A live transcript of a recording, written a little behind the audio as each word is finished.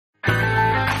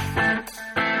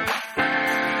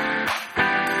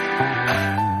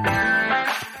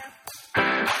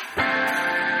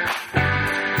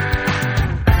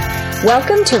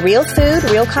Welcome to Real Food,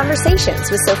 Real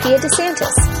Conversations with Sophia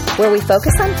DeSantis, where we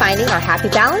focus on finding our happy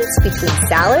balance between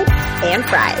salad and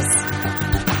fries.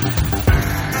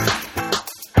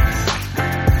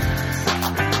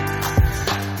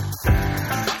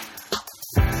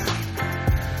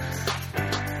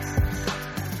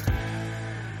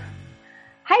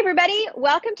 Hi, everybody.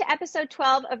 Welcome to episode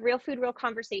 12 of Real Food, Real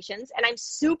Conversations. And I'm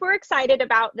super excited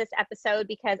about this episode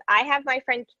because I have my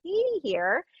friend Katie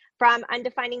here from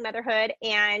Undefining Motherhood,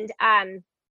 and I'm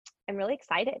really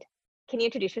excited. Can you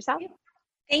introduce yourself?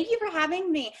 Thank you for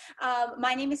having me.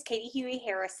 My name is Katie Huey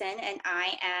Harrison, and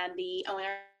I am the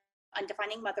owner of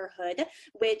Undefining Motherhood,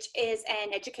 which is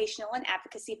an educational and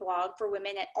advocacy blog for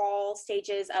women at all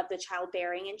stages of the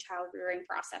childbearing and child-rearing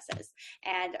processes.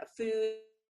 And food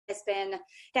has been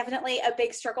definitely a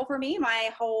big struggle for me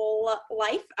my whole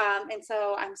life, and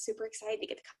so I'm super excited to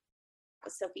get to talk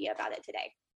with Sophia about it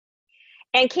today.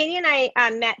 And Katie and I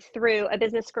met through a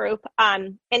business group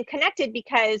and connected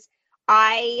because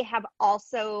I have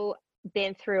also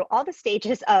been through all the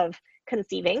stages of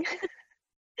conceiving.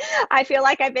 I feel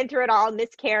like I've been through it all: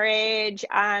 miscarriage,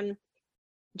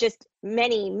 just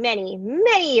many, many,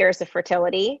 many years of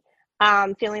fertility,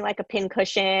 feeling like a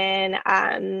pincushion,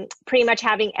 pretty much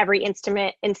having every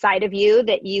instrument inside of you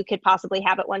that you could possibly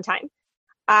have at one time.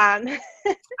 I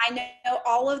know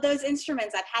all of those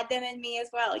instruments. I've had them in me as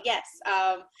well. Yes.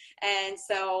 And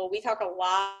so we talk a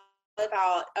lot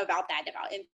about that,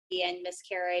 about infancy and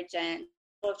miscarriage and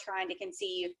of trying to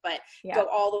conceive, but go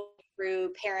all the way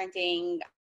through parenting,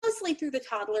 mostly through the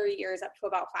toddler years up to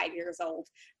about 5 years old.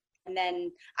 And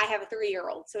then I have a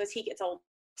 3-year-old. So as he gets older,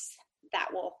 that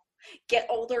will get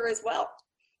older as well.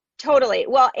 Totally.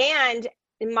 Well, and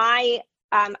my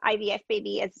IVF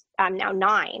baby is now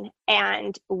 9,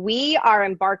 and we are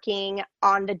embarking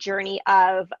on the journey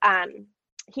of,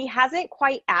 he hasn't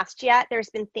quite asked yet. There's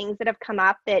been things that have come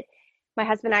up that my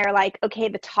husband and I are like, okay,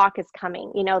 the talk is coming,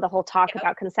 the whole talk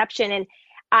about conception.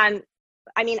 And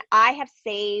I mean, I have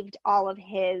saved all of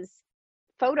his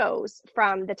photos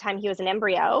from the time he was an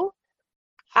embryo.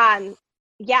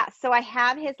 So I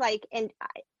have his and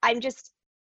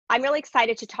I'm really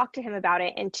excited to talk to him about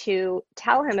it and to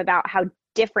tell him about how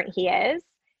different he is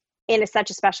in such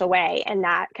a special way, and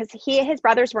that because his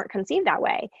brothers weren't conceived that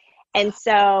way. And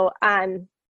so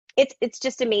it's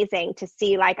just amazing to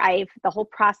see the whole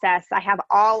process. I have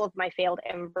all of my failed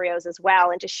embryos as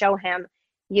well, and to show him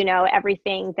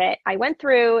everything that I went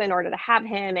through in order to have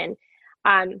him.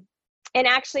 And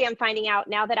actually I'm finding out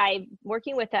now that I'm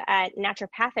working with a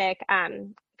naturopathic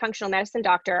functional medicine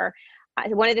doctor.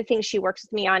 One of the things she works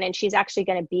with me on, and she's actually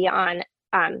going to be on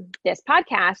this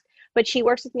podcast, but she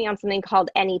works with me on something called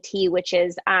NET, which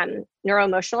is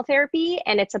neuroemotional therapy.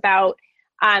 And it's about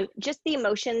just the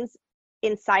emotions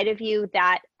inside of you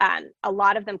that a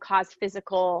lot of them cause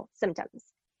physical symptoms.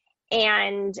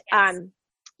 And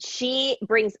she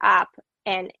brings up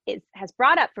and has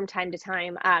brought up from time to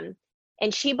time,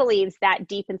 and she believes that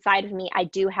deep inside of me, I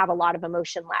do have a lot of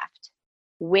emotion left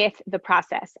with the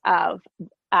process of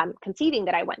conceiving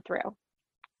that I went through.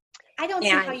 I don't see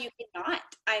how you cannot.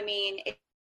 I mean, it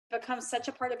becomes such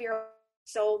a part of your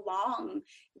so long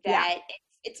that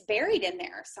it's buried in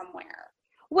there somewhere.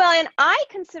 Well, and I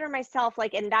consider myself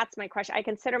and that's my question, I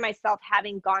consider myself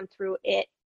having gone through it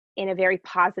in a very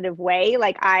positive way.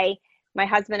 My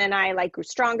husband and I grew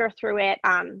stronger through it.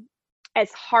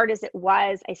 As hard as it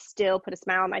was, I still put a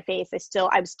smile on my face.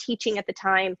 I was teaching at the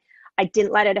time. I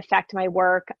didn't let it affect my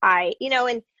work.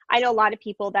 And I know a lot of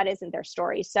people that isn't their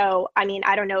story. So, I mean,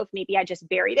 I don't know if maybe I just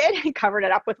buried it and covered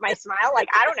it up with my smile.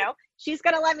 I don't know. She's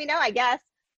going to let me know, I guess.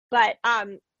 But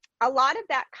a lot of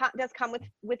that does come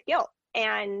with guilt,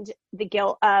 and the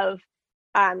guilt of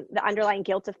the underlying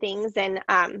guilt of things. And,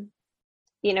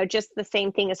 just the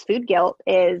same thing as food guilt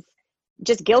is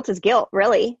just guilt is guilt,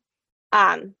 really.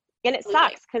 And it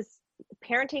sucks because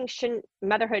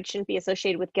motherhood shouldn't be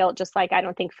associated with guilt, just like I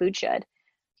don't think food should.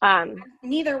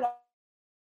 Neither one.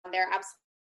 There are absolutely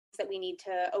things that we need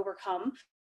to overcome,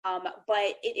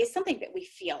 but it is something that we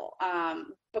feel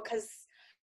because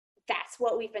that's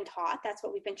what we've been taught. That's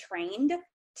what we've been trained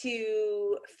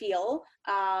to feel,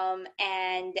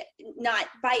 and not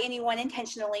by anyone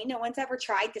intentionally. No one's ever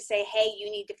tried to say, hey,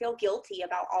 you need to feel guilty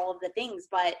about all of the things.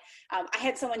 But I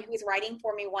had someone who was writing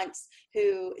for me once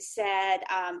who said,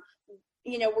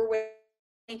 we're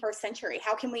in the 21st century.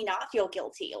 How can we not feel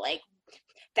guilty?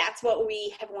 That's what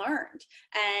we have learned.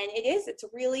 And it's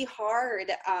really hard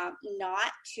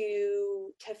not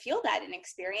to feel that and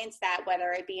experience that,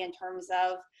 whether it be in terms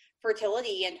of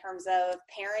fertility, in terms of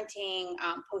parenting,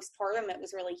 postpartum. It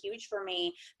was really huge for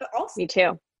me, but also me too.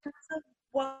 In terms of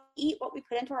what we eat, what we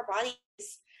put into our bodies,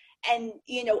 and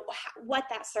what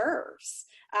that serves.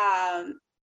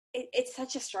 It's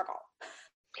such a struggle.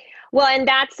 Well, and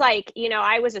that's like,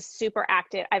 I was a super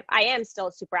active, I am still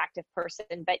a super active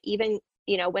person, but even,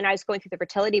 when I was going through the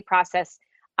fertility process,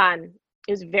 it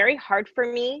was very hard for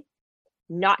me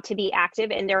not to be active.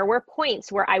 And there were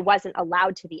points where I wasn't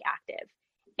allowed to be active.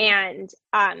 And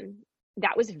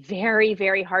that was very,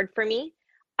 very hard for me,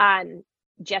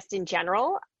 just in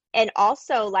general. And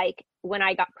also, like, when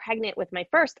I got pregnant with my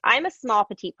first, I'm a small,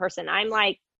 petite person. I'm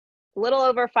like a little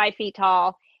over 5 feet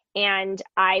tall. And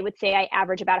I would say I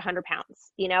average about 100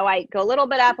 pounds. I go a little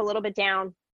bit up, a little bit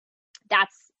down.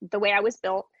 That's the way I was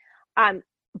built.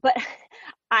 But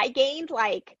I gained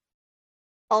like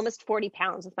almost 40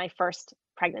 pounds with my first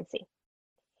pregnancy.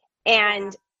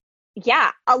 And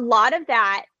yeah, a lot of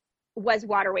that was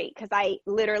water weight, because I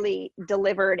literally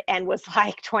delivered and was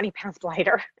like 20 pounds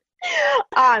lighter.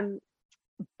 And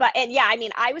yeah, I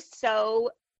mean, I was so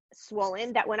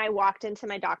swollen that when I walked into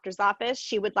my doctor's office,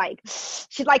 she'd like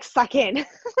suck in.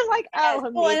 I'm like, oh,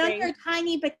 amazing. Well, and on your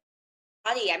tiny but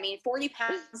body, I mean, 40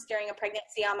 pounds during a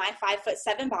pregnancy on my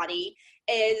 5'7" body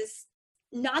is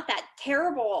not that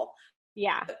terrible.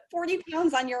 Yeah. But 40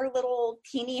 pounds on your little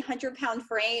teeny 100-pound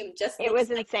frame it was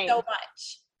insane. So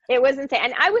much. It was insane.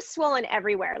 And I was swollen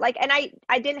everywhere. Like, and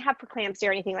I didn't have preeclampsia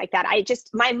or anything like that.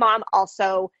 My mom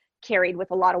also carried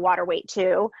with a lot of water weight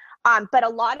too. But a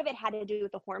lot of it had to do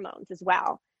with the hormones as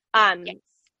well. Yes.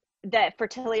 The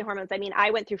fertility hormones. I mean,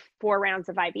 I went through 4 rounds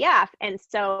of IVF. And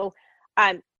so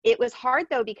it was hard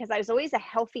though, because I was always a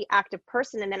healthy, active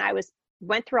person. And then I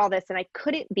went through all this and I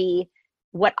couldn't be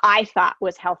what I thought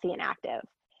was healthy and active.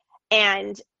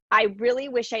 And I really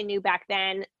wish I knew back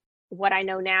then what I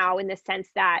know now, in the sense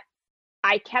that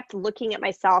I kept looking at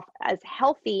myself as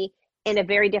healthy in a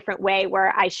very different way,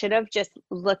 where I should have just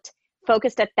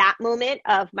focused at that moment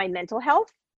of my mental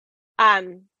health,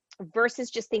 versus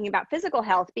just thinking about physical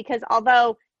health. Because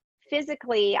although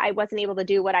physically I wasn't able to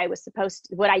do what I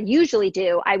usually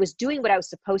do, I was doing what I was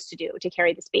supposed to do to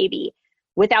carry this baby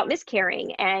without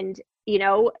miscarrying. And,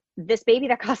 this baby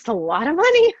that cost a lot of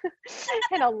money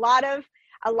and a lot of,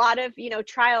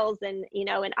 trials, and,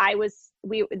 and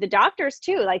the doctors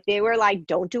too, like, they were like,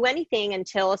 don't do anything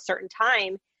until a certain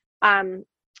time. And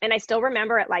I still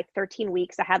remember at like 13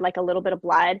 weeks, I had like a little bit of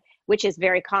blood, which is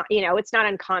very, it's not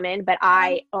uncommon, but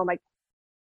I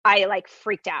like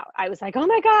freaked out. I was like, oh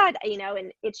my God,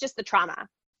 and it's just the trauma.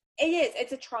 It is.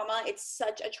 It's a trauma. It's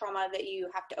such a trauma that you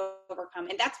have to overcome.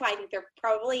 And that's why I think there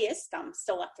probably is some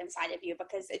still left inside of you,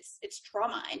 because it's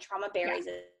trauma, and trauma buries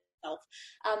itself.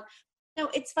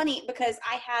 It's funny, because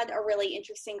I had a really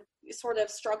interesting sort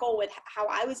of struggle with how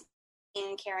I was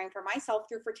in caring for myself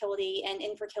through fertility and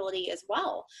infertility as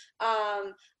well.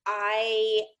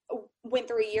 I went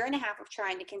through 1.5 years of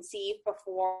trying to conceive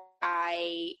before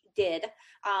I did.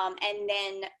 And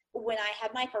then when I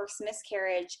had my first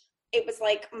miscarriage, it was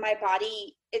like my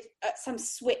body, some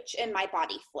switch in my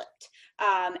body flipped.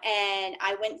 And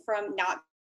I went from not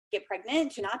get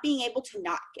pregnant to not being able to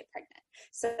not get pregnant.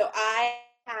 So I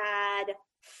had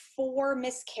 4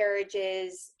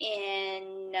 miscarriages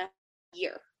in a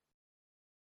year.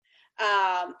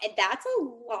 And that's a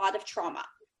lot of trauma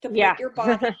to put your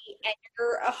body and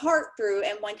your heart through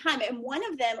in one time. And one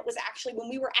of them was actually when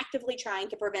we were actively trying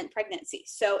to prevent pregnancy.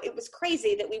 So it was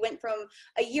crazy that we went from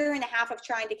 1.5 years of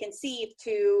trying to conceive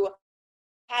to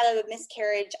had a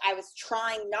miscarriage. I was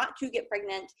trying not to get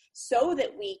pregnant so that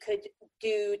we could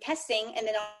do testing. And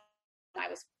then I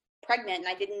was pregnant, and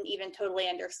I didn't even totally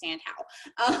understand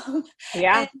how.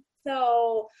 And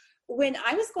so when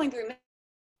I was going through,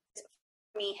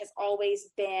 me has always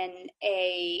been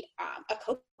a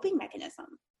coping mechanism.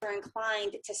 We're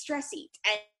inclined to stress eat,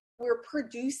 and we're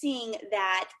producing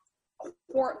that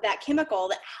chemical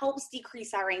that helps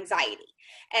decrease our anxiety.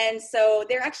 And so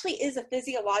there actually is a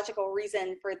physiological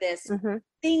reason for this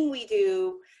thing we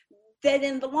do that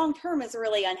in the long term is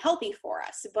really unhealthy for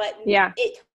us, but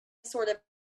it sort of.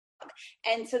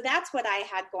 And so that's what I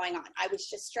had going on. I was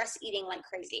just stress eating like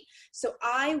crazy. So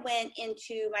I went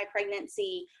into my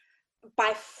pregnancy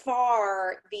by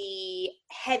far the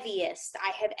heaviest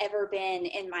I have ever been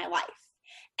in my life.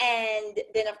 And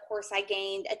then, of course, I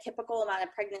gained a typical amount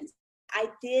of pregnancy. I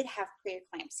did have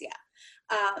preeclampsia.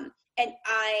 And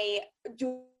I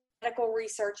do medical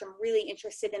research. I'm really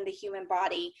interested in the human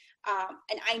body.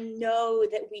 And I know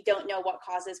that we don't know what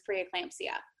causes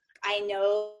preeclampsia. I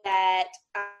know that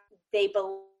they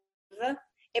believe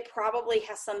it probably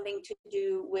has something to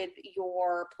do with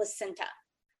your placenta.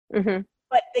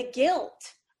 But the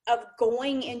guilt of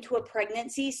going into a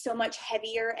pregnancy so much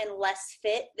heavier and less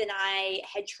fit than I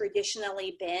had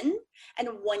traditionally been, and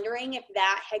wondering if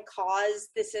that had caused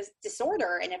this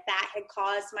disorder and if that had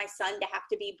caused my son to have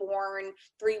to be born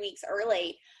 3 weeks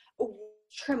early.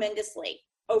 Tremendously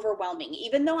overwhelming,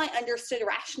 even though I understood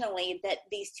rationally that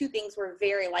these two things were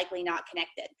very likely not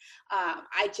connected.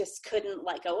 I just couldn't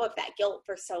let go of that guilt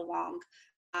for so long,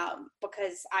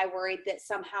 because I worried that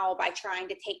somehow by trying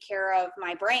to take care of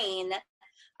my brain,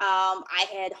 I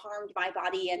had harmed my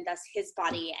body and thus his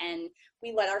body. And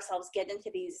we let ourselves get into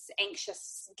these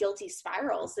anxious, guilty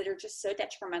spirals that are just so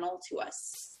detrimental to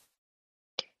us.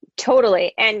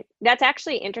 Totally. And that's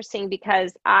actually interesting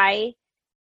because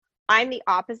I'm the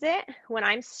opposite. When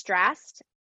I'm stressed,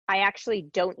 I actually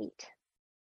don't eat.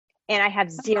 And I have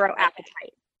zero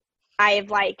appetite. I have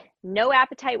like no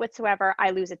appetite whatsoever.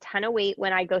 I lose a ton of weight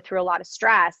when I go through a lot of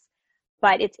stress.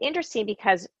 But it's interesting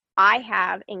because I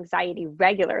have anxiety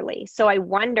regularly. So I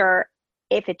wonder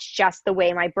if it's just the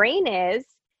way my brain is,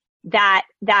 that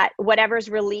whatever's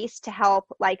released to help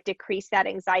like decrease that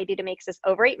anxiety to make us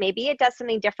overeat, maybe it does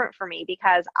something different for me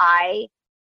because I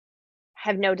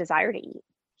have no desire to eat.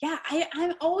 Yeah,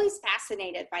 I'm always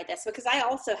fascinated by this because I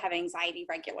also have anxiety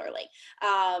regularly.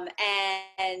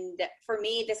 And for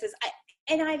me,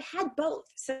 and I've had both.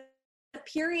 So a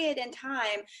period in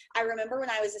time, I remember when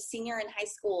I was a senior in high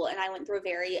school and I went through a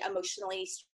very emotionally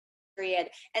period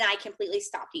and I completely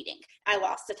stopped eating. I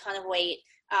lost a ton of weight.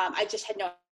 I just had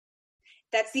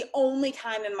that's the only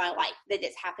time in my life that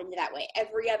it's happened that way.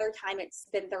 Every other time it's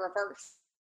been the reverse.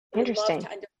 Interesting. I would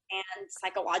love to understand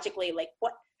psychologically, like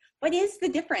what is the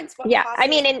difference? Yeah, I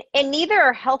mean, and neither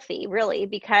are healthy, really,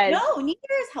 because no, neither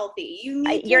is healthy.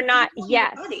 You're not.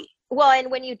 Yes. Well,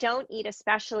 and when you don't eat,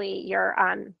 especially, you're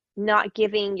not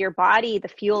giving your body the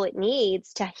fuel it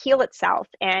needs to heal itself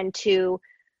and to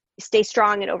stay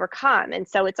strong and overcome. And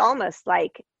so it's almost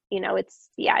like,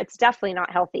 it's definitely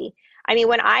not healthy. I mean,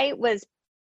 when I was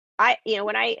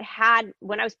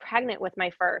pregnant with my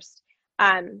first,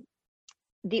 I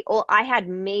had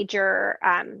major,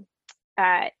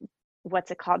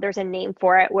 what's it called? There's a name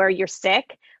for it where you're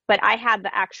sick, but I had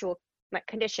the actual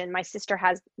condition. My sister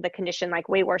has the condition like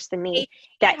way worse than me.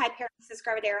 Hyperemesis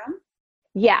gravidarum?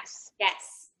 Yes.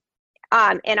 Yes.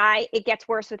 And it gets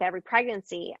worse with every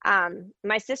pregnancy.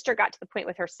 My sister got to the point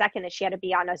with her second that she had to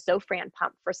be on a Zofran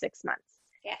pump for 6 months.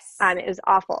 Yes. It was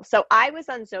awful. So I was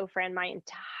on Zofran my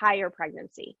entire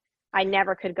pregnancy. I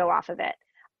never could go off of it.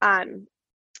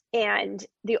 And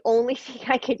the only thing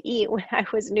I could eat when I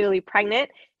was newly pregnant,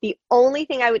 the only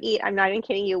thing I would eat, I'm not even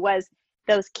kidding you, was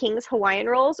those King's Hawaiian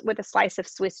rolls with a slice of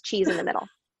Swiss cheese in the middle.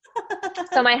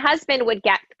 So my husband would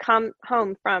come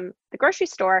home from the grocery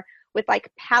store with like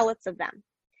pallets of them.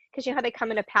 Because you know how they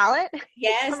come in a pallet?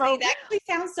 Yes, it actually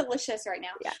sounds delicious right now.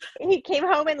 Yeah. He came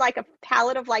home in like a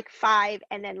pallet of like 5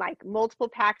 and then like multiple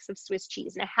packs of Swiss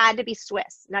cheese. And it had to be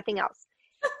Swiss, nothing else.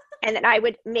 And then I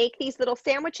would make these little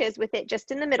sandwiches with it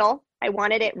just in the middle. I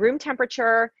wanted it room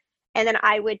temperature. And then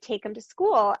I would take them to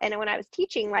school. And when I was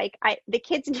teaching, like the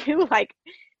kids knew like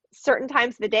certain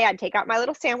times of the day, I'd take out my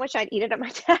little sandwich, I'd eat it at my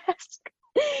desk.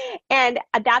 And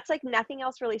that's like nothing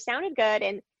else really sounded good.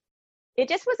 And it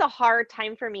just was a hard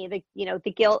time for me.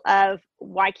 The guilt of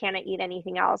why can't I eat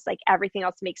anything else? Like everything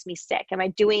else makes me sick. Am I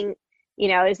doing,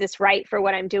 is this right for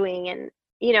what I'm doing? And,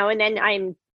 and then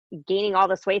I'm gaining all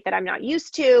this weight that I'm not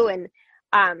used to. And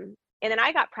then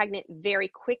I got pregnant very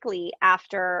quickly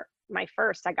after my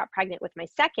first. I got pregnant with my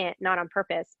second, not on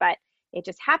purpose, but it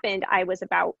just happened.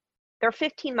 They're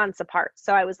 15 months apart.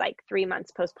 So I was like 3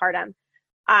 months postpartum.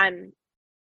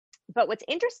 But what's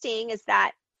interesting is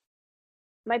that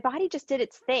my body just did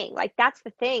its thing. Like that's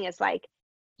the thing, is like,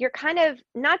 you're kind of,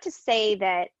 not to say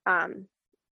that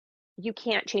you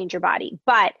can't change your body,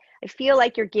 but I feel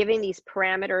like you're giving these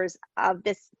parameters of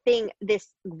this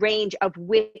range of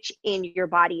which in your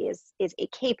body is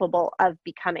capable of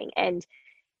becoming. And,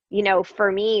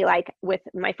 for me, like with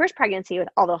my first pregnancy with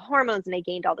all the hormones and I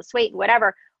gained all this weight and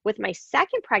whatever, with my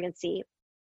second pregnancy,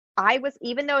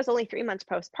 even though it was only 3 months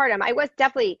postpartum, I was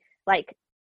definitely like,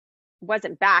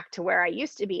 wasn't back to where I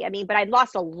used to be. I mean, but I'd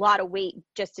lost a lot of weight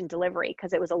just in delivery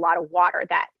because it was a lot of water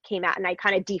that came out and I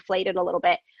kind of deflated a little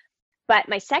bit. But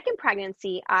my second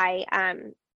pregnancy, I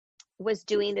was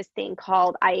doing this thing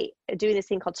called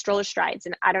stroller strides.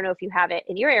 And I don't know if you have it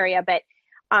in your area, but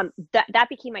that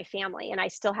became my family. And I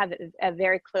still have a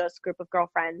very close group of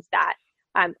girlfriends that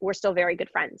we're still very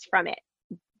good friends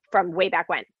from way back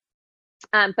when.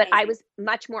 But I was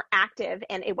much more active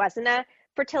and it wasn't a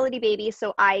fertility baby.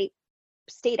 So I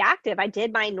stayed active. I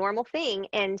did my normal thing.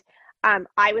 And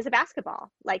I was a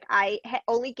basketball. Like I had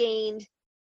only gained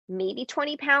maybe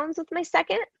 20 pounds with my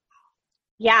second.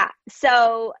 Yeah.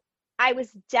 So it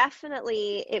was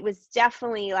definitely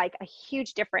like a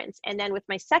huge difference. And then with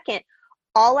my second,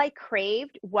 all I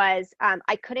craved was,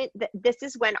 I couldn't, this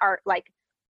is when our like,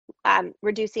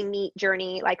 reducing meat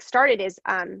journey like started is,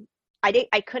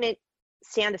 I couldn't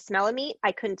stand the smell of meat.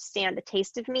 I couldn't stand the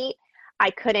taste of meat. I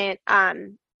couldn't,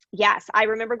 yes, I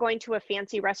remember going to a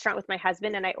fancy restaurant with my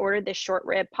husband and I ordered this short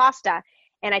rib pasta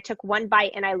and I took one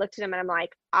bite and I looked at him and I'm like,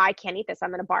 I can't eat this.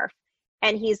 I'm going to barf.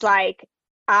 And he's like,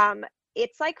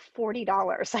 it's like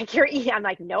 $40. Like you're eating. I'm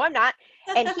like, no, I'm not.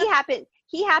 And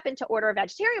he happened to order a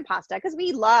vegetarian pasta because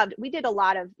we did a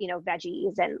lot of,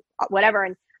 veggies and whatever.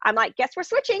 And I'm like, guess we're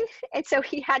switching. And so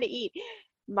he had to eat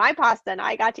my pasta and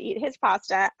I got to eat his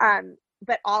pasta.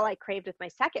 But all I craved with my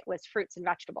second was fruits and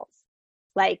vegetables.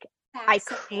 Like I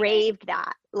craved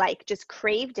that, like just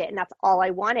craved it. And that's all I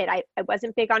wanted. I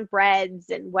wasn't big on breads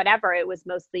and whatever. It was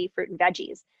mostly fruit and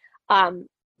veggies.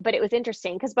 But it was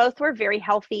interesting because both were very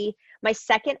healthy. My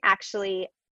second actually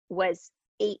was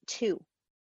 8'2".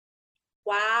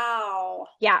 Wow.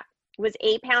 Yeah. Was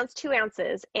 8 pounds, 2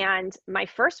 ounces. And my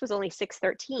first was only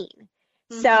 6'13".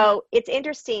 Mm-hmm. So it's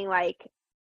interesting, like,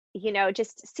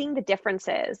 just seeing the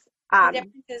differences. The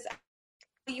differences,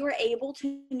 you were able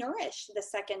to nourish the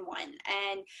second one.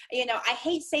 And, I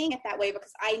hate saying it that way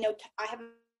because I know I have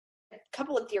a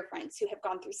couple of dear friends who have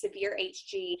gone through severe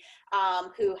HG,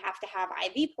 who have to have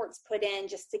IV ports put in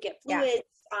just to get fluids,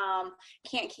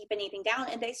 can't keep anything down,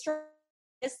 and they struggle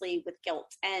with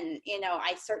guilt. And,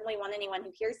 I certainly want anyone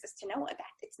who hears this to know that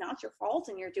it's not your fault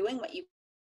and you're doing what you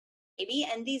baby,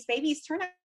 and these babies turn out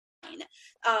fine.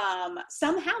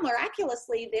 Somehow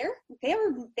miraculously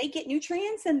they get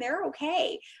nutrients and they're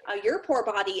okay. Your poor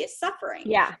body is suffering.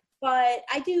 Yeah. But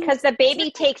I do, because the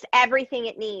baby takes everything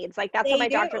it needs. Like that's what my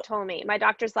doctor told me. My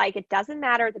doctor's like, it doesn't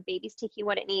matter. The baby's taking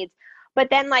what it needs.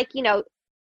 But then like,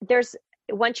 there's,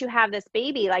 once you have this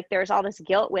baby, like there's all this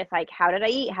guilt with like, how did I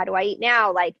eat? How do I eat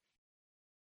now? Like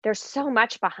there's so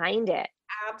much behind it.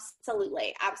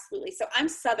 Absolutely. Absolutely. So I'm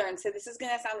Southern. So this is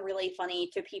going to sound really funny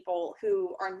to people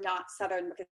who are not Southern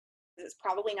because it's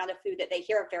probably not a food that they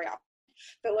hear of very often.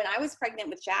 But when I was pregnant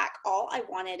with Jack, all I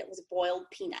wanted was boiled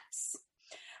peanuts.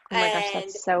 Oh my gosh,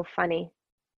 that's so funny.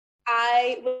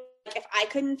 If I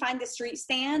couldn't find the street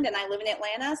stand, and I live in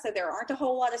Atlanta, so there aren't a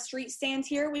whole lot of street stands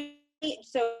here.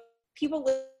 So people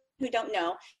who don't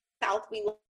know, South, we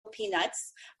love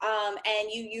peanuts,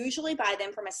 and you usually buy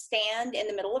them from a stand in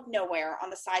the middle of nowhere on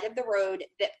the side of the road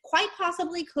that quite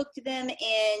possibly cooked them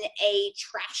in a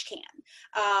trash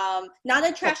can. Not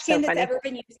a trash can that's ever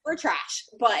been used for trash,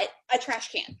 but a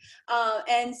trash can.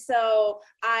 And so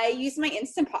I used my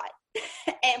Instant Pot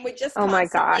and would just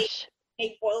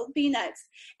make boiled peanuts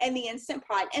in the Instant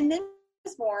Pot. And then I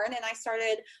was born and I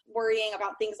started worrying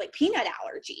about things like peanut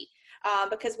allergy,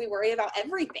 because we worry about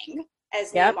everything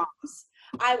as new moms.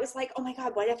 I was like, oh my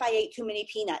God, what if I ate too many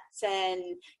peanuts? And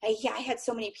I had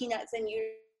so many peanuts, and you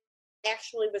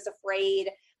actually was afraid.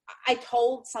 I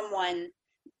told someone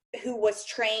who was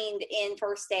trained in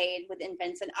first aid with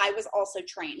infants, and I was also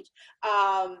trained,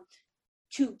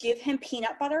 to give him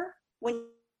peanut butter when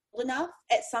old enough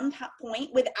at some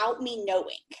point without me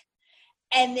knowing,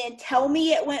 and then tell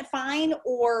me it went fine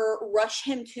or rush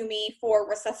him to me for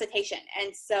resuscitation.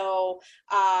 And so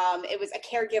it was a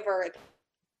caregiver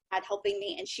had helping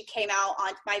me, and she came out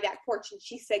onto my back porch and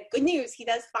she said, good news, he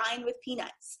does fine with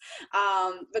peanuts,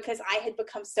 because I had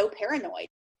become so paranoid.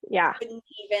 I couldn't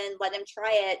even let him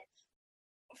try it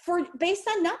based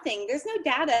on nothing. There's no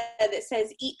data that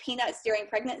says eat peanuts during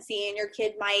pregnancy and your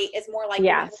kid is more likely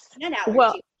to have a peanut allergy.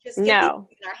 Well, just no.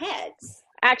 In our heads.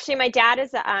 Actually, my dad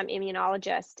is an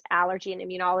immunologist, allergy and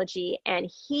immunology,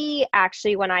 and he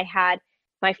actually, when I had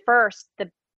my first, the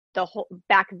whole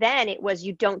back then it was,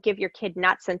 you don't give your kid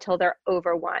nuts until they're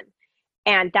over 1.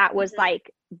 And that was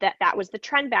like, that was the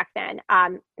trend back then.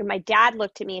 And my dad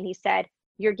looked at me and he said,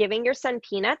 you're giving your son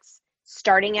peanuts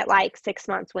starting at like 6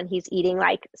 months when he's eating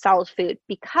like solid food,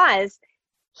 because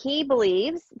he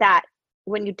believes that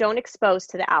when you don't expose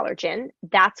to the allergen,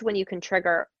 that's when you can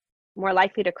more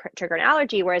likely to trigger an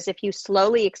allergy. Whereas if you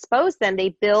slowly expose them,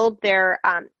 they build their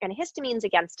antihistamines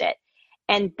against it.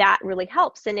 And that really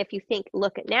helps. And if you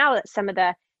look at now that some of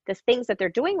the things that they're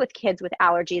doing with kids with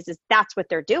allergies is that's what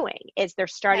they're doing, is they're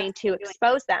starting to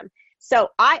expose them. So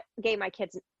I gave my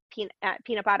kids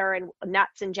peanut butter and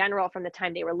nuts in general from the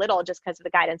time they were little, just because of the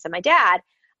guidance of my dad.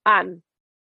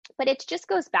 But it just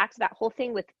goes back to that whole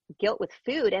thing with guilt with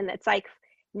food. And it's like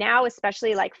now,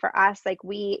 especially like for us, like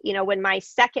we, when my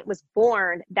second was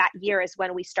born, that year is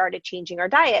when we started changing our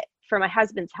diet for my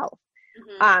husband's health.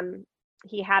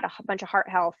 He had a bunch of heart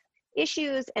health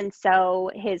issues. And so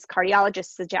his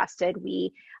cardiologist suggested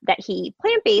that he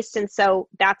plant-based. And so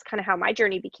that's kind of how my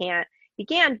journey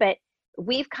began. But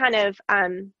we've kind of,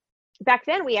 back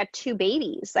then we had 2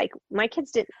 babies. Like my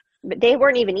kids they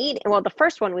weren't even eating. Well, the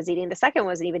first one was eating, the second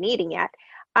wasn't even eating yet.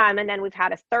 And then we've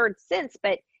had a third since,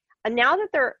 but now that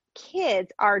they're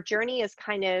kids, our journey is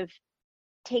kind of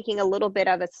taking a little bit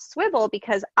of a swivel,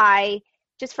 because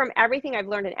just from everything I've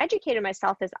learned and educated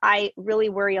myself, is I really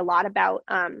worry a lot about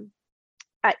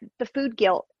the food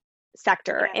guilt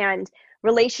sector and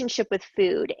relationship with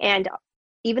food. And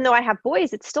even though I have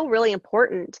boys, it's still really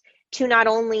important to not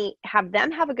only have them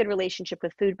have a good relationship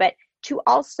with food, but to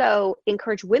also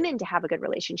encourage women to have a good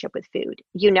relationship with food,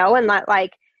 and not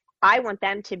like, I want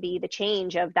them to be the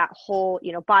change of that whole,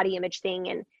 body image thing,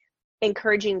 and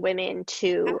encouraging women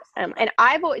to, and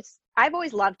I've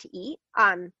always loved to eat.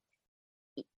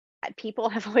 People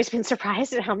have always been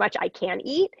surprised at how much I can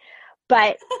eat,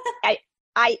 but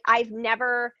I've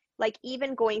never, like,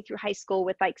 even going through high school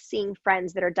with like seeing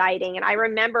friends that are dieting. And I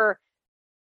remember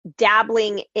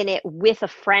dabbling in it with a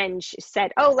friend. She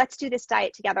said, "Oh, let's do this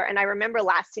diet together." And I remember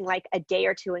lasting like a day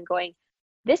or two and going,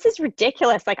 "This is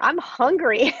ridiculous. Like, I'm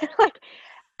hungry." Like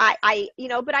but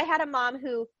I had a mom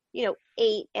who,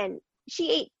 ate, and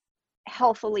she ate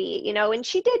healthily, and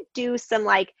she did do some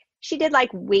she did like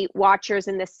Weight Watchers,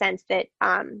 in the sense that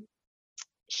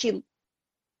she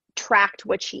tracked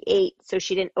what she ate so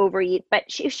she didn't overeat, but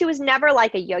she was never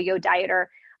like a yo-yo dieter.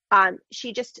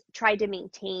 She just tried to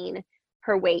maintain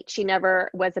her weight. She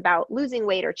never was about losing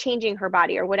weight or changing her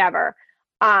body or whatever.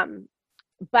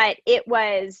 But it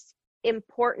was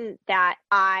important that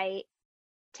I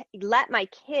let my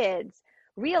kids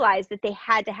realize that they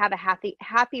had to have a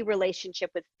happy relationship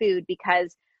with food,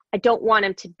 because I don't want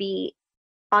them to be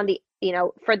on the,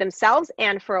 for themselves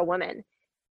and for a woman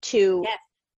to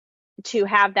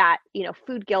have that,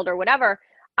 food guilt or whatever.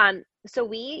 So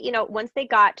we, once they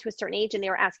got to a certain age and they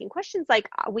were asking questions, like,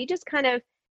 we just kind of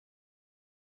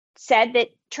said that,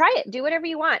 try it, do whatever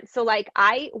you want. So like,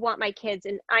 I want my kids,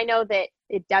 and I know that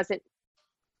it doesn't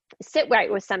sit right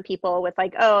with some people with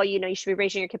like, oh, you should be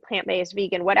raising your kid plant-based,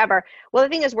 vegan, whatever. Well, the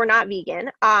thing is, we're not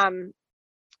vegan.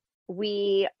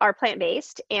 We are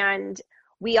plant-based, and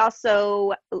we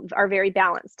also are very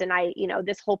balanced. And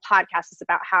this whole podcast is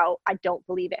about how I don't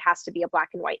believe it has to be a black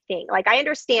and white thing. Like, I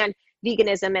understand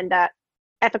veganism and the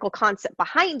ethical concept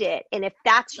behind it. And if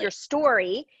that's your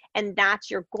story and that's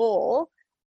your goal,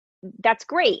 that's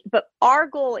great. But our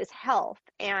goal is health,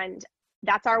 and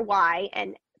that's our why.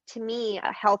 And to me,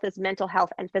 health is mental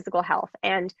health and physical health.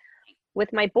 And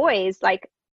with my boys, like,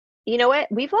 what?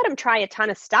 We've let them try a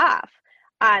ton of stuff.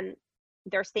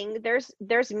 There's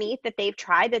meat that they've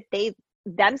tried that they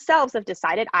themselves have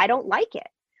decided, I don't like it.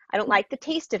 I don't like the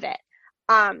taste of it.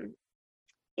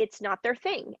 It's not their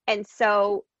thing. And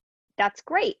so that's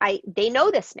great. They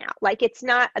know this now. Like, it's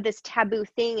not this taboo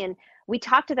thing. And we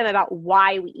talk to them about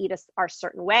why we eat our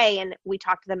certain way. And we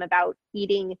talk to them about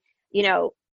eating,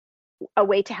 a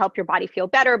way to help your body feel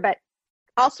better, but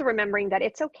also remembering that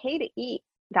it's okay to eat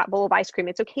that bowl of ice cream.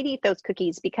 It's okay to eat those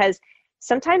cookies, because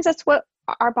sometimes that's what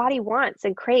our body wants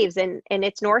and craves, and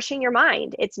it's nourishing your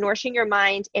mind. It's nourishing your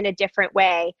mind in a different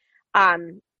way.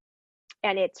 And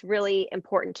it's really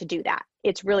important to do that.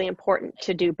 It's really important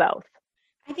to do both.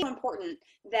 I think it's important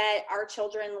that our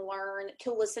children learn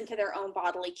to listen to their own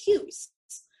bodily cues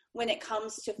when it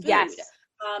comes to food. Yes.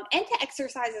 And to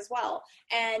exercise as well.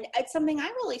 And it's something I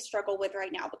really struggle with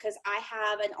right now, because I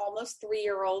have an almost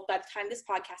 3-year-old. By the time this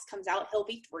podcast comes out, he'll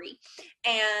be 3.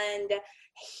 And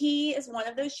he is one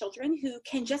of those children who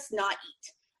can just not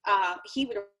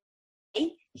eat.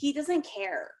 He doesn't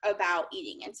care about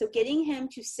eating. And so getting him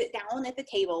to sit down at the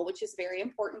table, which is very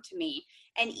important to me,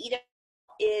 and eat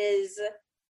is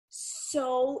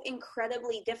so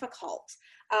incredibly difficult.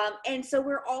 And so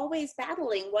we're always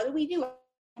battling. What do we do?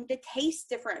 Him to taste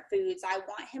different foods. I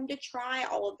want him to try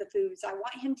all of the foods. I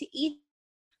want him to eat,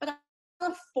 but I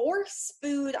don't want to force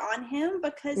food on him,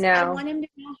 because I want him to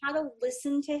know how to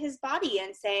listen to his body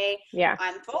and say,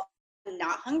 I'm full, I'm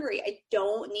not hungry, I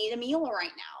don't need a meal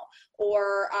right now,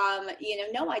 or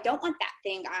no, I don't want that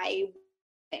thing.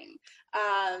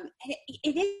 And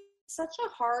it is such a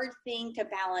hard thing to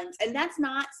balance, and that's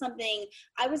not something.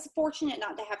 I was fortunate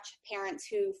not to have parents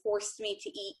who forced me to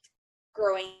eat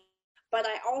growing up. But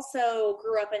I also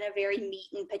grew up in a very meat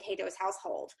and potatoes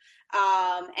household,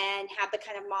 and have the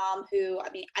kind of mom who,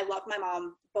 I love my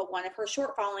mom, but one of her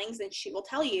shortfallings, and she will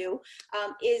tell you,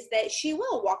 is that she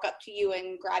will walk up to you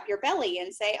and grab your belly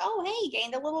and say, oh, hey,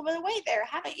 gained a little bit of weight there,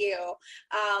 haven't you?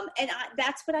 And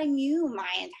that's what I knew my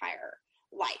entire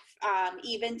life.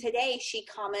 Even today, she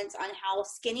comments on how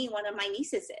skinny one of my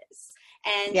nieces is.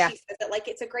 And Yeah. she says that like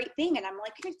it's a great thing. And I'm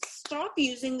like, stop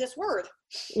using this word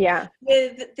Yeah.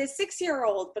 with the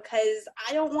 6-year-old, because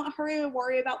I don't want her to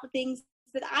worry about the things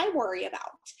that I worry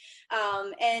about.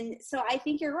 And so I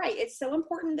think you're right. It's so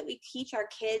important that we teach our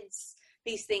kids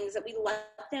these things, that we let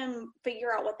them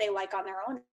figure out what they like on their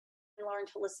own and learn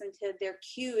to listen to their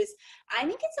cues. I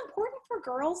think it's important for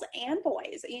girls and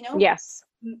boys. You know, Yes.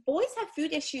 boys have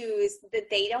food issues that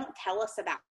they don't tell us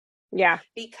about. Yeah.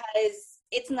 Because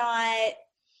it's not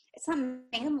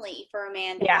manly for a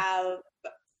man to Yeah. have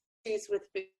issues with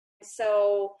food.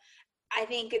 So I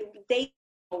think they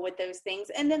deal with those things.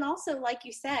 And then also, like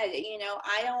you said, you know,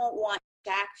 I don't want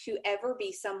Jack to ever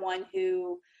be someone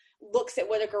who looks at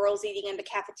what a girl's eating in the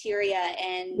cafeteria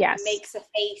and Yes. makes a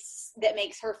face that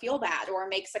makes her feel bad, or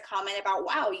makes a comment about,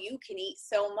 wow, you can eat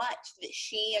so much, that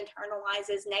she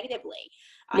internalizes negatively.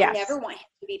 Yes. I never want him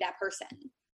to be that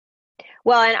person.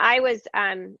 Well, and I was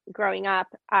growing up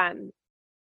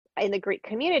in the Greek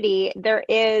community, there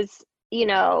is, you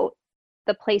know,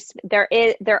 the place, there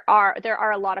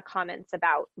are a lot of comments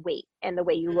about weight and the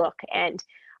way you look. And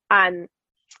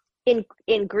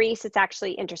in Greece, it's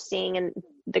actually interesting, in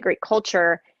the Greek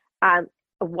culture,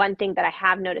 one thing that I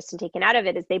have noticed and taken out of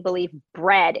it is they believe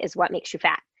bread is what makes you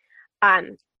fat.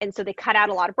 And so they cut out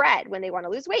a lot of bread when they want to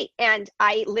lose weight. And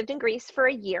I lived in Greece for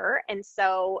a year. And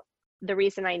so the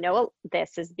reason I know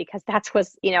this is because that's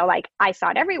was, you know, like I saw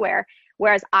it everywhere.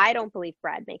 Whereas I don't believe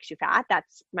bread makes you fat.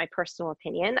 That's my personal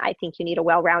opinion. I think you need a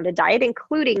well-rounded diet,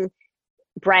 including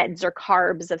breads or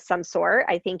carbs of some sort.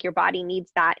 I think your body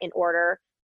needs that in order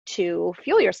to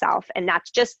fuel yourself. And that's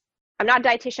just, I'm not a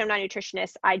dietitian, I'm not a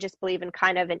nutritionist. I just believe in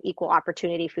kind of an equal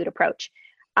opportunity food approach.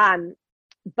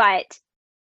 But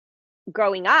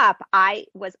growing up, I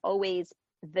was always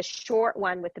the short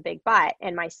one with the big butt,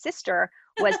 and my sister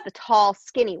was the tall,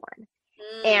 skinny one.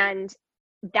 And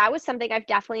that was something I've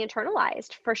definitely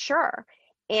internalized for sure.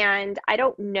 And I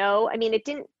don't know, I mean, it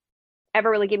didn't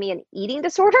ever really give me an eating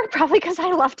disorder, probably because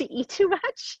I love to eat too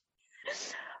much.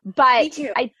 But Me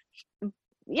too.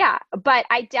 But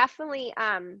I definitely,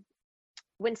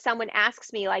 when someone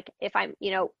asks me, like, if I'm, you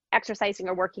know, exercising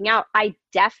or working out, I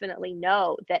definitely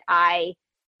know that I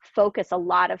focus a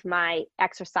lot of my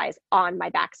exercise on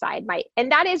my backside,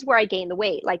 and that is where I gain the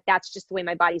weight. Like, that's just the way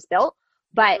my body's built.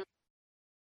 But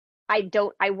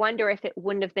I wonder if it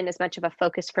wouldn't have been as much of a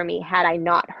focus for me had I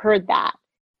not heard that.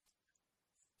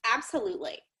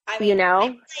 Absolutely. I mean, you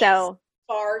know, so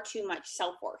far too much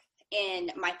self-worth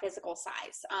in my physical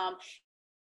size.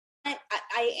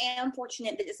 I am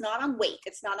fortunate that it's not on weight,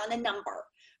 it's not on a number,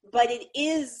 but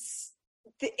it's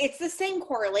the same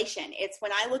correlation. It's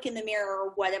when I look in the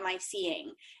mirror, what am I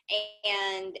seeing?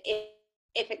 And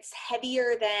if it's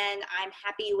heavier than I'm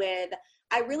happy with,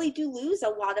 I really do lose a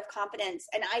lot of confidence,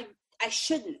 and I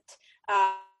shouldn't.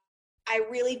 I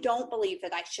really don't believe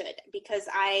that I should, because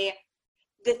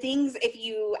the things, if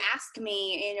you ask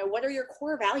me, you know, what are your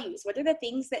core values? What are the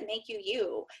things that make you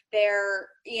you? They're,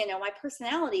 you know, my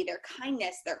personality, their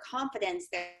kindness, their confidence,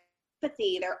 their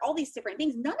empathy, they're all these different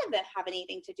things. None of them have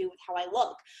anything to do with how I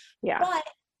look. Yeah. But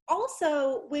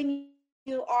also, when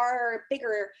you are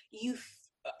bigger,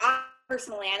 I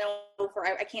personally,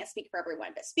 I can't speak for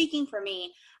everyone, but speaking for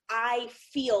me, I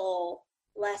feel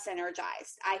less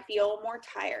energized. I feel more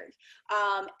tired.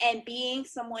 And being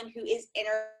someone who is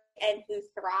and who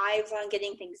thrives on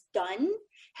getting things done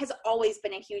has always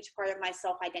been a huge part of my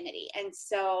self-identity. And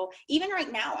so even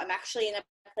right now, I'm actually in a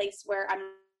place where I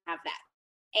have that.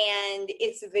 And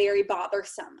it's very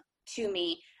bothersome to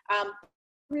me.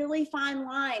 Really fine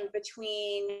line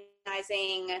between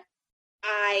realizing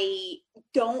I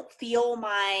don't feel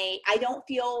like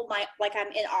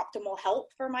I'm in optimal health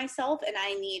for myself, and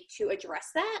I need to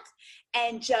address that,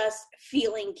 and just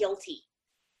feeling guilty.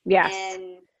 Yes.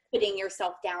 And putting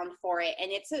yourself down for it.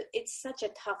 And it's such a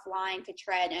tough line to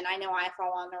tread. And I know I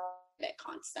fall on the road of it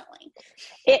constantly.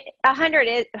 It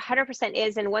 100%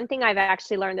 is. And one thing I've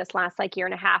actually learned this last year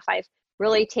and a half, I've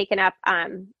really taken up,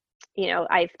 you know,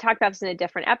 I've talked about this in a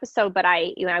different episode, but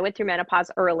I went through menopause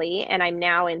early, and I'm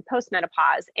now in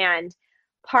postmenopause. And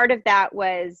part of that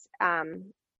was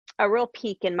a real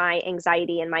peak in my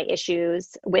anxiety and my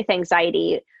issues with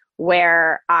anxiety,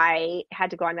 where I had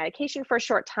to go on medication for a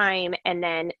short time and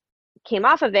then came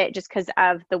off of it just because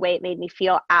of the way it made me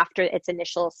feel after its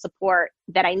initial support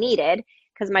that I needed,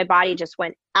 because my body just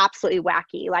went absolutely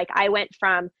wacky. Like, I went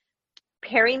from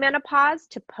perimenopause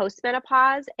to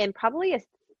postmenopause in probably a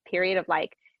period of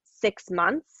 6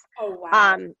 months. Oh,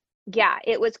 wow. Yeah,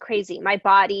 it was crazy. My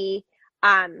body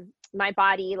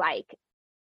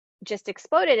just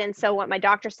exploded. And so what my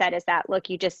doctor said is that, look,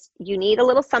 you need a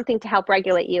little something to help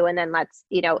regulate you. And then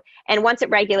and once it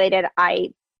regulated,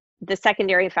 the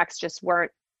secondary effects just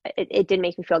weren't, it didn't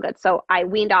make me feel good. So I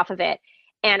weaned off of it,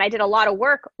 and I did a lot of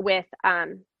work with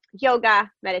yoga,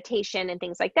 meditation, and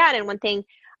things like that. And one thing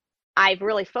I've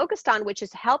really focused on, which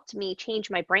has helped me change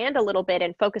my brand a little bit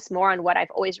and focus more on what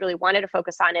I've always really wanted to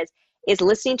focus on, is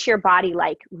listening to your body,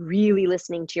 like really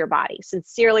listening to your body,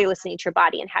 sincerely listening to your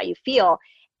body and how you feel.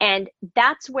 And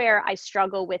that's where I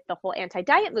struggle with the whole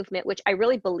anti-diet movement, which I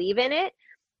really believe in it.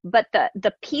 But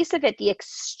the piece of it, the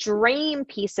extreme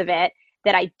piece of it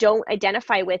that I don't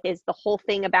identify with, is the whole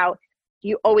thing about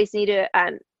you always need to,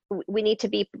 we need to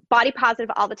be body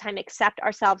positive all the time, accept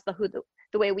ourselves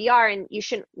the way we are, and you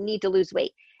shouldn't need to lose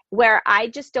weight. Where I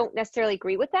just don't necessarily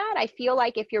agree with that. I feel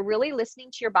like if you're really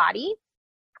listening to your body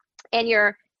and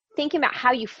you're thinking about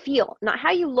how you feel, not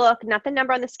how you look, not the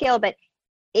number on the scale, but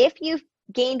if you've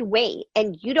gained weight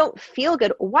and you don't feel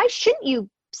good, why shouldn't you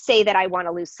say that I want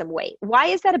to lose some weight? Why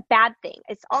is that a bad thing?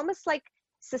 It's almost like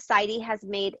society has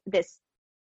made this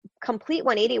complete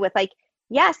 180 with like,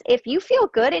 yes, if you feel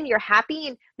good and you're happy,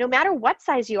 and no matter what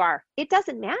size you are, it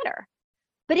doesn't matter.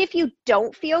 But if you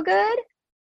don't feel good,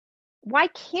 why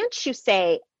can't you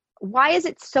say, why is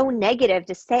it so negative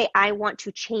to say, I want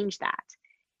to change that?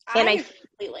 And I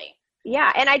completely.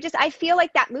 Yeah. And I feel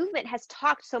like that movement has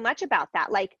talked so much about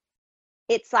that. Like,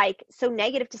 it's like so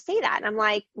negative to say that. And I'm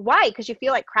like, why? Because you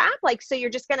feel like crap? Like, so you're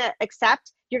just going to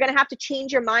accept, you're going to have to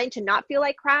change your mind to not feel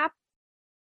like crap,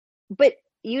 but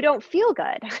you don't feel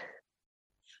good.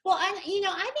 Well, and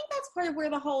I think that's part of where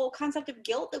the whole concept of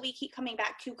guilt that we keep coming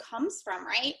back to comes from,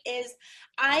 right? Is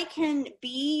I can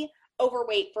be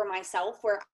overweight for myself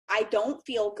where I don't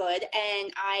feel good,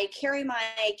 and I carry my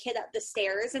kid up the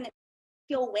stairs and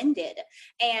feel winded,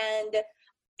 and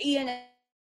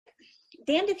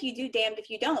damned if you do, damned if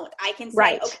you don't. I can say,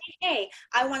 right, okay, hey,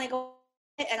 I want to go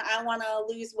and I want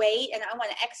to lose weight and I want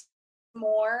to exercise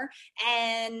more,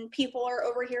 and people are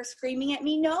over here screaming at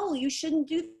me, no, you shouldn't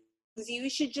do this. You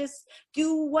should just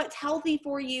do what's healthy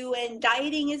for you, and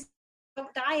dieting is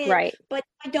diet. right. But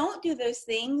if I don't do those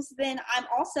things, then I'm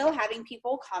also having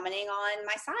people commenting on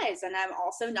my size, and I'm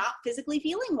also not physically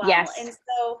feeling well. Yes. And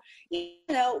so, we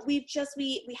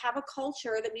have a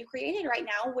culture that we've created right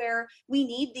now where we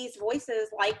need these voices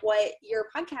like what your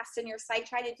podcast and your site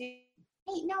try to do.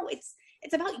 Hey, no, it's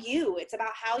about you. It's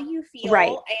about how you feel, right,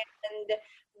 and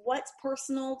what's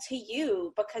personal to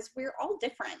you, because we're all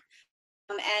different.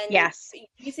 And yes,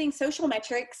 using social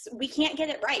metrics, we can't get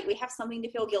it right. We have something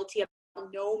to feel guilty about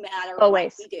no matter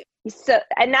always. what we do. So,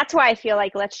 and that's why I feel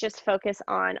like let's just focus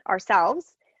on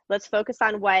ourselves. Let's focus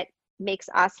on what makes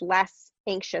us less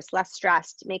anxious, less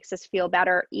stressed, makes us feel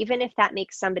better, even if that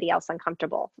makes somebody else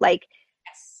uncomfortable. Like,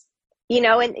 Yes.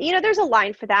 And there's a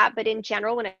line for that, but in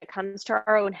general, when it comes to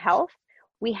our own health,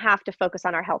 we have to focus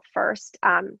on our health first.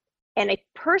 And I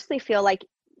personally feel like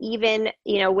even,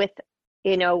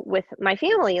 with my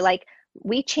family, like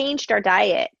we changed our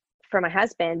diet for my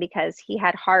husband because he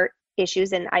had heart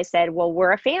issues. And I said, well,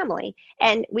 we're a family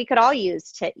and we could all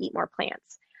use to eat more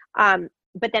plants.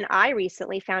 But then I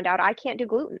recently found out I can't do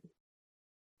gluten.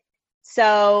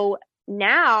 So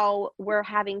now we're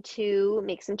having to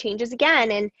make some changes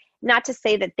again. And not to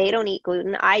say that they don't eat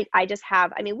gluten. I just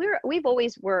have, we've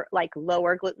always were like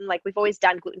lower gluten. Like we've always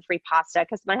done gluten-free pasta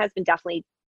because my husband definitely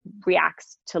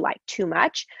reacts to like too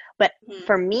much. But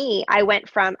for me, I went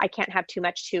from I can't have too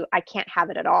much to I can't have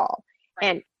it at all.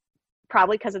 Right. And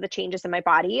probably because of the changes in my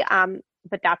body.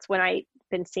 But that's when I've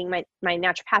been seeing my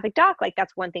naturopathic doc. Like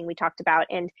that's one thing we talked about.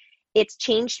 And it's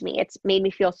changed me. It's made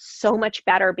me feel so much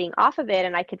better being off of it.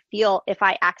 And I could feel if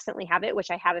I accidentally have it,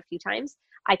 which I have a few times,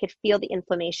 I could feel the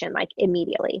inflammation like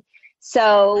immediately.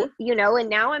 So, and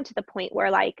now I'm to the point where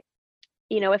like,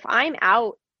 if I'm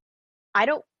out,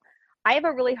 I have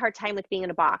a really hard time with being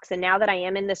in a box. And now that I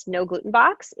am in this no gluten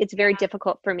box, it's very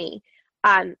difficult for me.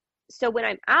 So when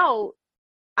I'm out,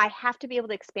 I have to be able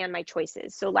to expand my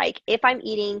choices. So like if I'm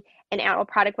eating an animal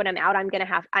product when I'm out, I'm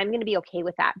going to be okay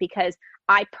with that because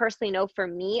I personally know for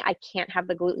me, I can't have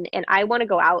the gluten and I want to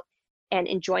go out and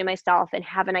enjoy myself and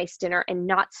have a nice dinner and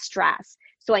not stress.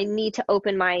 So I need to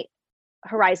open my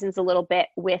horizons a little bit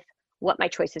with what my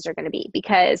choices are going to be,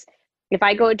 because if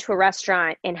I go into a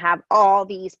restaurant and have all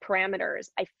these parameters,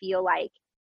 I feel like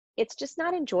it's just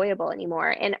not enjoyable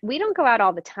anymore. And we don't go out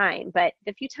all the time, but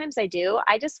the few times I do,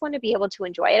 I just want to be able to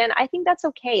enjoy it. And I think that's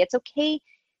okay. It's okay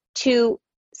to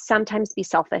sometimes be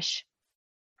selfish.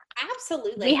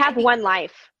 Absolutely. We have one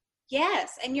life.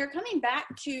 Yes. And you're coming back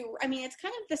to, it's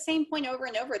kind of the same point over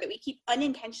and over that we keep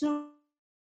unintentional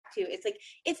to. It's like,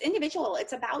 it's individual.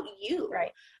 It's about you.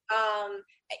 Right.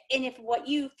 And if what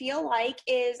you feel like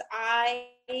is, I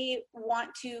want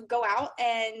to go out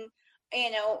and,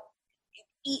 you know,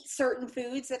 eat certain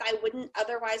foods that I wouldn't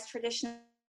otherwise traditionally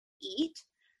eat,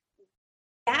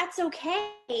 that's okay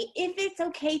if it's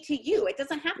okay to you. It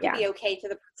doesn't have to Yeah. be okay to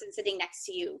the person sitting next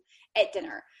to you at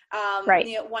dinner. Right.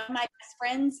 You know, one of my best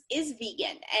friends is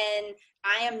vegan, and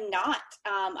I am not.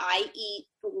 I eat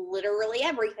literally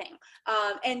everything.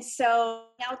 And so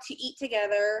now to eat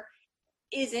together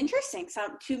is interesting.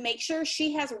 To make sure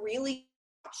she has really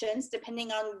options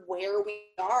depending on where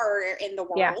we are in the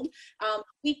Yeah. world.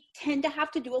 We tend to have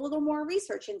to do a little more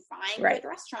research and find Right. good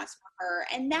restaurants for her,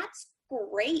 and that's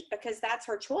great because that's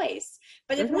her choice.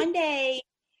 But if Mm-hmm. one day,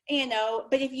 you know,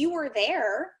 but if you were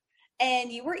there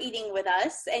and you were eating with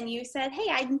us and you said, hey,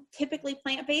 I'm typically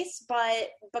plant-based,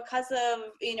 but because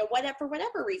of, you know, whatever, for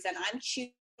whatever reason, I'm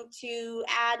choosing to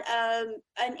add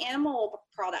an animal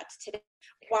product today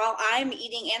while I'm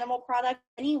eating animal product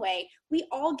anyway. We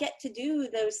all get to do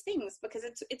those things because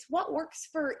it's what works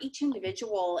for each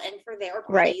individual and for their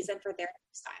Right. bodies and for their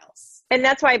styles. And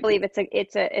that's why I believe it's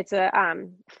a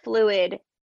fluid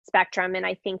spectrum. And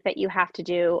I think that you have to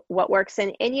do what works.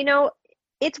 And you know,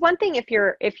 it's one thing if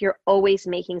you're always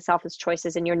making selfish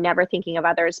choices and you're never thinking of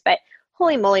others, but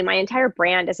holy moly, my entire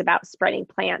brand is about spreading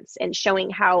plants and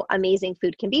showing how amazing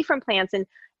food can be from plants. And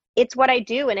it's what I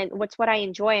do, and what's what I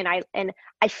enjoy. And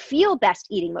I feel best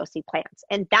eating mostly plants.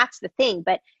 And that's the thing.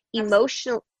 But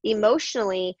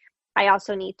emotionally, I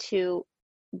also need to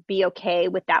be okay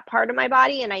with that part of my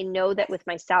body. And I know that with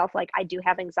myself, like, I do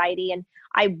have anxiety, and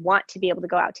I want to be able to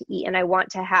go out to eat, and I want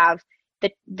to have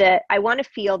I want to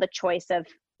feel the choice of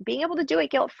being able to do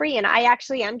it guilt-free. And I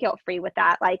actually am guilt-free with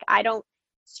that. Like, I don't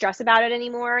stress about it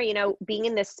anymore. You know, being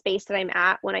in this space that I'm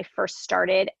at, when I first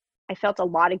started, I felt a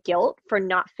lot of guilt for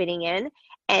not fitting in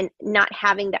and not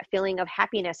having that feeling of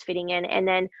happiness fitting in. And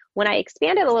then when I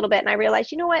expanded a little bit and I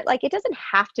realized, you know what, like, it doesn't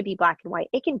have to be black and white.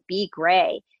 It can be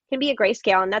gray, can be a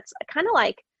grayscale. And that's kind of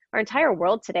like our entire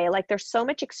world today. Like, there's so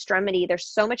much extremity, there's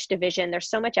so much division, there's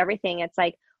so much everything. It's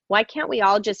like, why can't we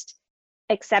all just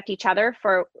accept each other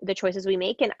for the choices we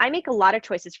make? And I make a lot of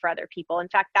choices for other people. In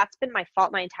fact, that's been my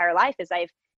fault my entire life, is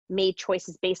I've made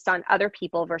choices based on other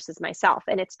people versus myself.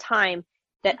 And it's time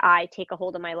that I take a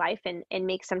hold of my life and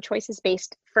make some choices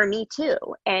based for me too.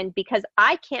 And because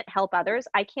I can't help others,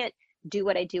 I can't do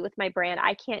what I do with my brand,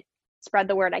 I can't spread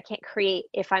the word, I can't create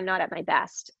if I'm not at my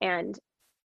best. And,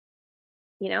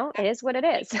 you know, it is what it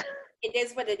is. It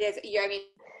is what it is. I mean,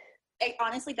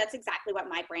 honestly, that's exactly what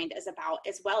my brand is about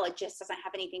as well. It just doesn't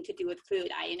have anything to do with food.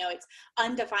 You know, it's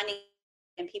undefining.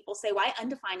 And people say, why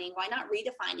undefining? Why not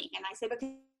redefining? And I say, because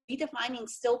redefining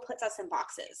still puts us in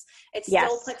boxes. It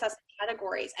still puts us in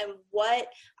categories. And what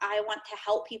I want to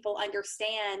help people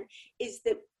understand is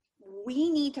that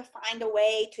we need to find a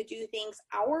way to do things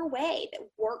our way that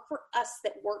work for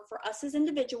us as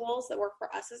individuals, that work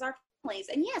for us as our families.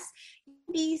 And yes,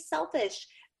 be selfish.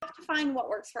 Have to find what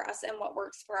works for us and what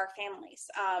works for our families.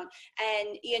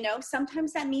 And, you know,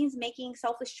 sometimes that means making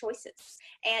selfish choices.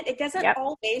 And it doesn't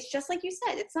always, just like you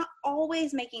said, it's not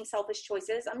always making selfish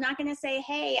choices. I'm not going to say,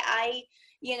 hey, I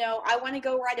want to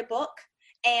go write a book.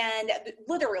 And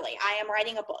literally, I am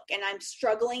writing a book and I'm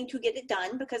struggling to get it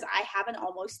done because I have an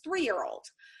almost 3-year-old.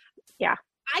 Yeah.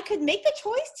 I could make the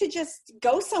choice to just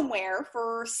go somewhere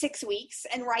for 6 weeks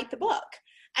and write the book.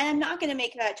 And I'm not going to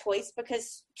make that choice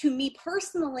because to me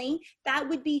personally, that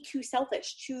would be too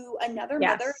selfish. To another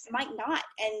mother, it might not.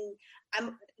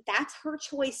 And that's her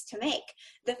choice to make.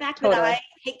 The fact that I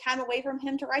take time away from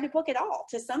him to write a book at all,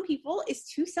 to some people, is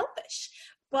too selfish.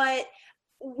 But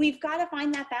we've got to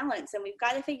find that balance, and we've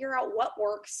got to figure out what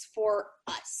works for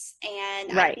us.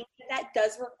 And I think that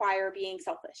does require being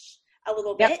selfish a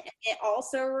little bit. It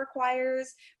also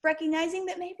requires recognizing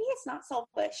that maybe it's not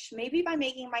selfish. Maybe by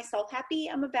making myself happy,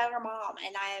 I'm a better mom,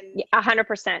 and I'm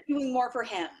 100% doing more for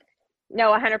him.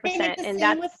 No, 100%. And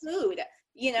that's with food.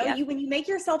 You know, when you make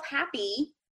yourself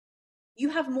happy, you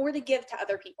have more to give to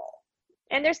other people.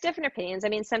 And there's different opinions. I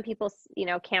mean, some people, you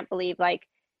know, can't believe, like,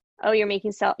 oh, you're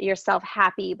making yourself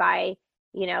happy by,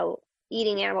 you know,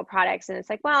 eating animal products. And it's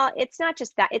like, well, it's not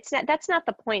just that. That's not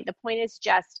the point. The point is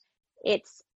just,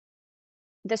 it's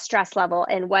the stress level,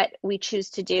 and what we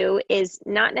choose to do is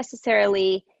not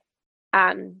necessarily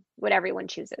what everyone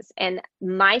chooses. And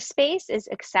my space is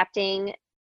accepting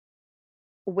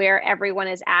where everyone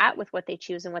is at with what they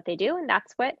choose and what they do. And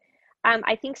that's what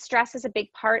I think stress is a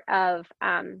big part of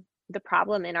the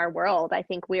problem in our world. I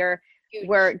think we're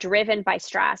driven by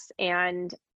stress,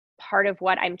 and part of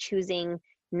what I'm choosing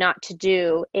not to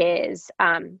do is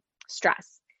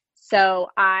stress. So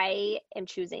I am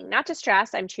choosing not to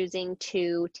stress. I'm choosing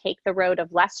to take the road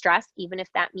of less stress, even if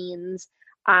that means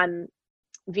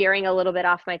veering a little bit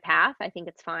off my path. I think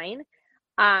it's fine.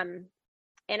 And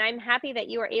I'm happy that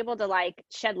you were able to like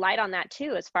shed light on that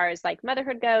too, as far as like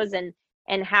motherhood goes, and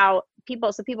how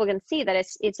so people can see that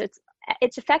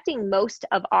it's affecting most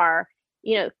of our,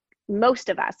 most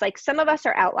of us. Like some of us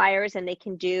are outliers and they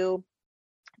can do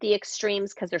the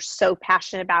extremes because they're so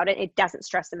passionate about it. It doesn't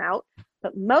stress them out.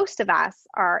 But most of us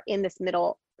are in this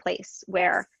middle place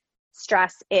where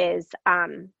stress is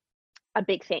a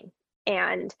big thing.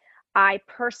 And I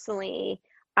personally,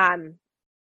 I'm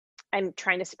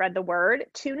trying to spread the word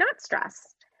to not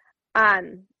stress.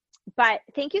 But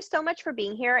thank you so much for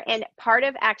being here. And part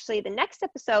of actually the next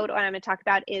episode, what I'm going to talk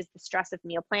about is the stress of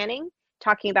meal planning,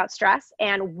 talking about stress.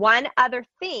 And one other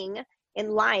thing in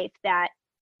life that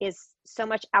is so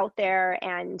much out there,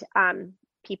 and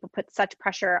people put such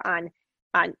pressure on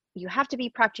you have to be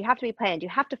prepped, you have to be planned, you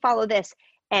have to follow this.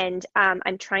 And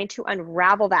I'm trying to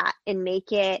unravel that and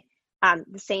make it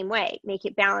the same way, make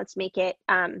it balanced, make it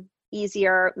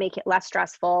easier, make it less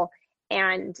stressful,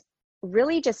 and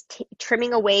really just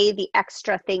trimming away the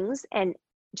extra things and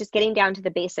just getting down to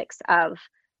the basics of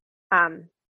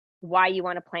why you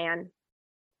want to plan,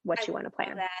 what you want to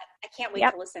plan. That. I can't wait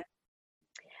to listen.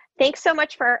 Thanks so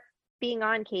much for being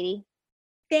on, Katie.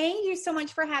 Thank you so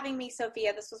much for having me,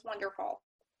 Sophia. This was wonderful.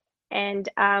 And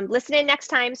listen in next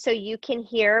time so you can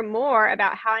hear more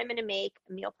about how I'm going to make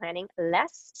meal planning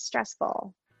less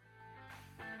stressful.